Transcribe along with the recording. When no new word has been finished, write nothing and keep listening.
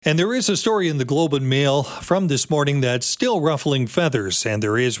And there is a story in the Globe and Mail from this morning that's still ruffling feathers, and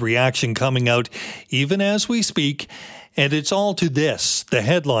there is reaction coming out even as we speak. And it's all to this. The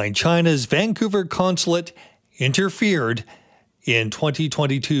headline, China's Vancouver consulate interfered in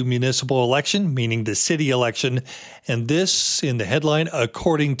 2022 municipal election, meaning the city election. And this in the headline,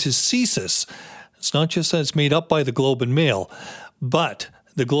 according to CSIS. It's not just that it's made up by the Globe and Mail, but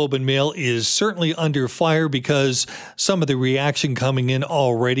the Globe and Mail is certainly under fire because some of the reaction coming in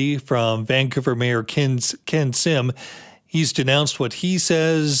already from Vancouver Mayor Ken Sim. He's denounced what he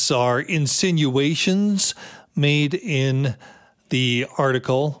says are insinuations made in the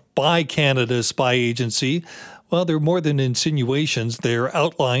article by Canada's spy agency. Well, they're more than insinuations. They're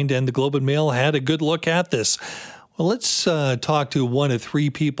outlined, and the Globe and Mail had a good look at this. Well, let's talk to one of three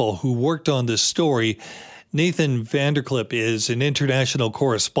people who worked on this story. Nathan Vanderklip is an international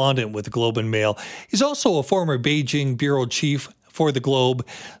correspondent with the Globe and Mail. He's also a former Beijing bureau chief for the Globe,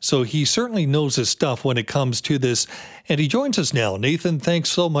 so he certainly knows his stuff when it comes to this. And he joins us now. Nathan, thanks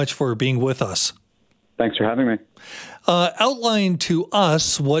so much for being with us. Thanks for having me. Outline to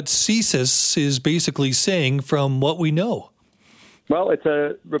us what CSIS is basically saying from what we know. Well, it's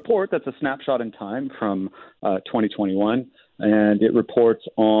a report that's a snapshot in time from 2021. And it reports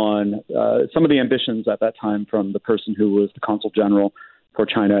on some of the ambitions at that time from the person who was the consul general for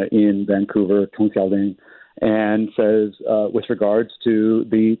China in Vancouver, Tong Xiaoling, and says with regards to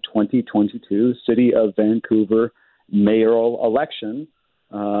the 2022 City of Vancouver mayoral election,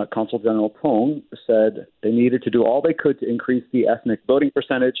 Consul General Tong said they needed to do all they could to increase the ethnic voting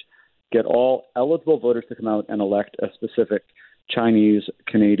percentage, get all eligible voters to come out and elect a specific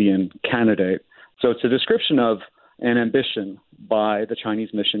Chinese-Canadian candidate. So it's a description of an ambition by the Chinese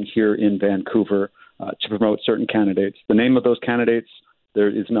mission here in Vancouver to promote certain candidates. The name of those candidates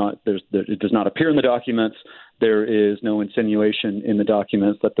it does not appear in the documents. There is no insinuation in the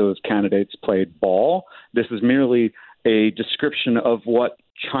documents that those candidates played ball. This is merely a description of what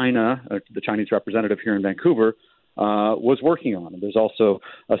China, the Chinese representative here in Vancouver, was working on. And there's also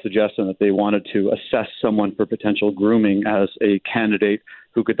a suggestion that they wanted to assess someone for potential grooming as a candidate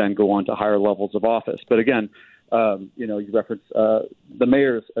who could then go on to higher levels of office. But again, you referenced the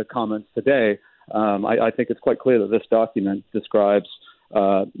mayor's comments today. I think it's quite clear that this document describes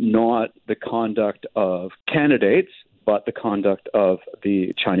not the conduct of candidates, but the conduct of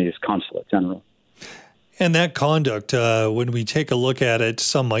the Chinese consulate general. And that conduct, when we take a look at it,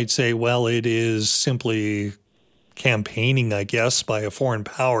 some might say, well, it is simply campaigning, I guess, by a foreign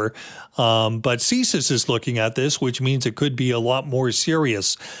power. But CSIS is looking at this, which means it could be a lot more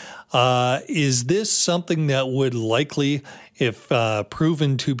serious. Is this something that would likely, if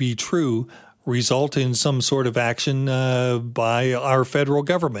proven to be true, result in some sort of action by our federal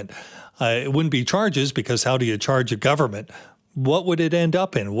government? It wouldn't be charges, because how do you charge a government? What would it end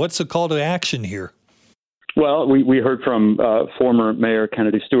up in? What's the call to action here? Well, we heard from former Mayor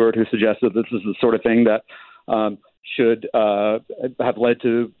Kennedy Stewart, who suggested this is the sort of thing that should have led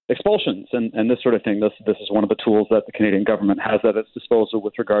to expulsions and this sort of thing. This is one of the tools that the Canadian government has at its disposal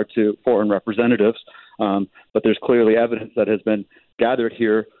with regard to foreign representatives. But there's clearly evidence that has been gathered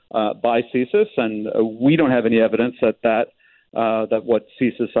here by CSIS, and we don't have any evidence that what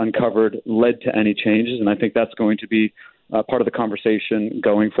CSIS uncovered led to any changes. And I think that's going to be part of the conversation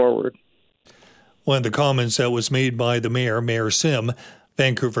going forward. One of the comments that was made by the mayor, Mayor Sim,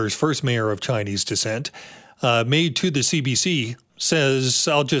 Vancouver's first mayor of Chinese descent, made to the CBC, says,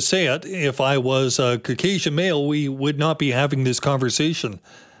 I'll just say it, if I was a Caucasian male, we would not be having this conversation.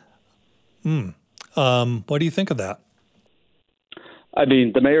 What do you think of that? I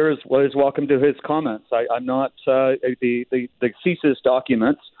mean, the mayor is welcome to his comments. I'm not the CSIS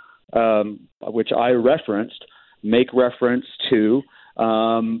documents, which I referenced, make reference to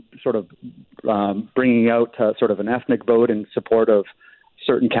sort of bringing out sort of an ethnic vote in support of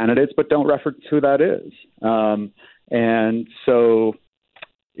certain candidates, but don't reference who that is. And so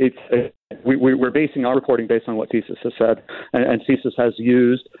we're basing our reporting based on what CSIS has said, and CSIS has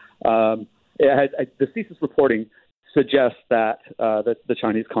used the CSIS reporting suggests that the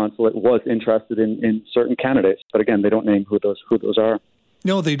Chinese consulate was interested in certain candidates, but again, they don't name who those are.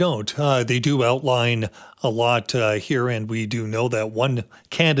 No, they don't. They do outline a lot here, and we do know that one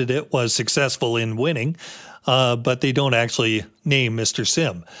candidate was successful in winning, but they don't actually name Mr.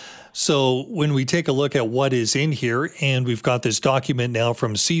 Sim. So when we take a look at what is in here, and we've got this document now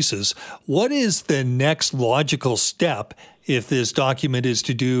from CSIS, what is the next logical step if this document is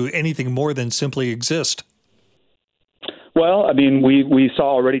to do anything more than simply exist? Well, I mean, we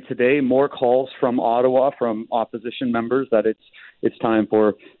saw already today more calls from Ottawa, from opposition members, that it's time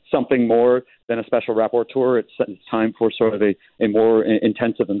for something more than a special rapporteur. It's time for sort of a more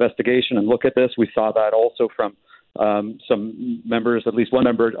intensive investigation and look at this. We saw that also from some members, at least one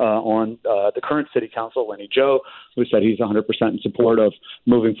member on the current city council, Lenny Joe, who said he's 100% in support of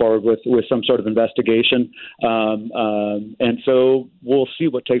moving forward with some sort of investigation. And so we'll see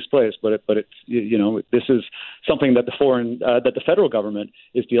what takes place. But it's this is something that that the federal government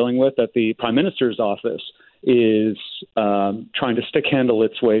is dealing with, that the Prime Minister's office is trying to stick handle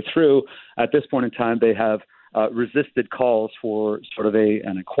its way through. At this point in time, they have resisted calls for sort of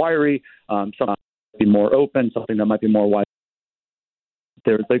an inquiry, something be more open, something that might be more wide.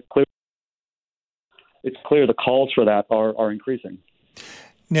 It's clear the calls for that are increasing.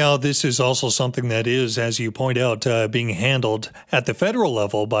 Now, this is also something that is, as you point out, being handled at the federal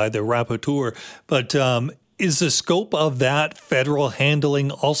level by the rapporteur. But is the scope of that federal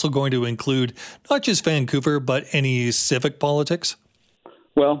handling also going to include not just Vancouver, but any civic politics?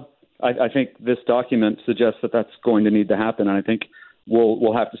 Well, I think this document suggests that that's going to need to happen. And I think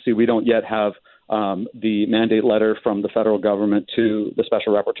we'll have to see. We don't yet have the mandate letter from the federal government to the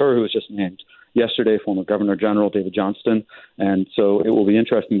special rapporteur, who was just named yesterday, former Governor General David Johnston. And so it will be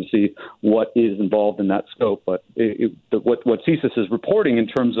interesting to see what is involved in that scope. But what CSIS is reporting in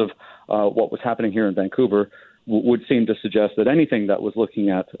terms of what was happening here in Vancouver would seem to suggest that anything that was looking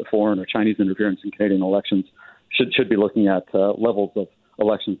at foreign or Chinese interference in Canadian elections should be looking at levels of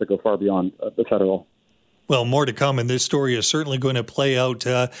elections that go far beyond the federal. Well, more to come, and this story is certainly going to play out.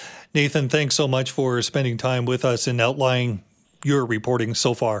 Nathan, thanks so much for spending time with us and outlining your reporting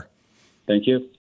so far. Thank you.